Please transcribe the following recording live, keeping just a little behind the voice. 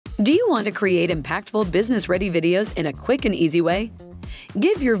Do you want to create impactful business-ready videos in a quick and easy way?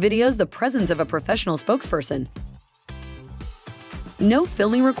 Give your videos the presence of a professional spokesperson. No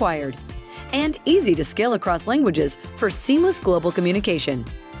filming required. And easy to scale across languages for seamless global communication.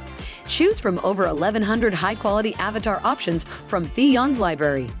 Choose from over 1,100 high-quality avatar options from Vyond's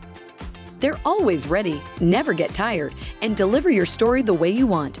library. They're always ready, never get tired, and deliver your story the way you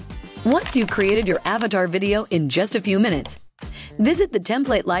want. Once you've created your avatar video in just a few minutes, visit the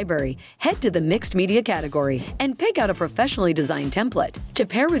template library, head to the mixed media category, and pick out a professionally designed template to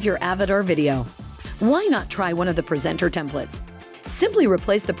pair with your avatar video. Why not try one of the presenter templates? Simply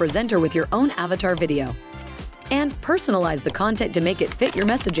replace the presenter with your own avatar video and personalize the content to make it fit your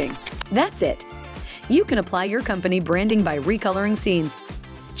messaging. That's it. You can apply your company branding by recoloring scenes,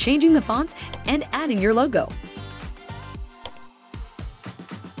 changing the fonts, and adding your logo.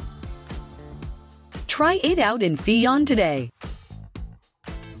 Try it out in Vyond today.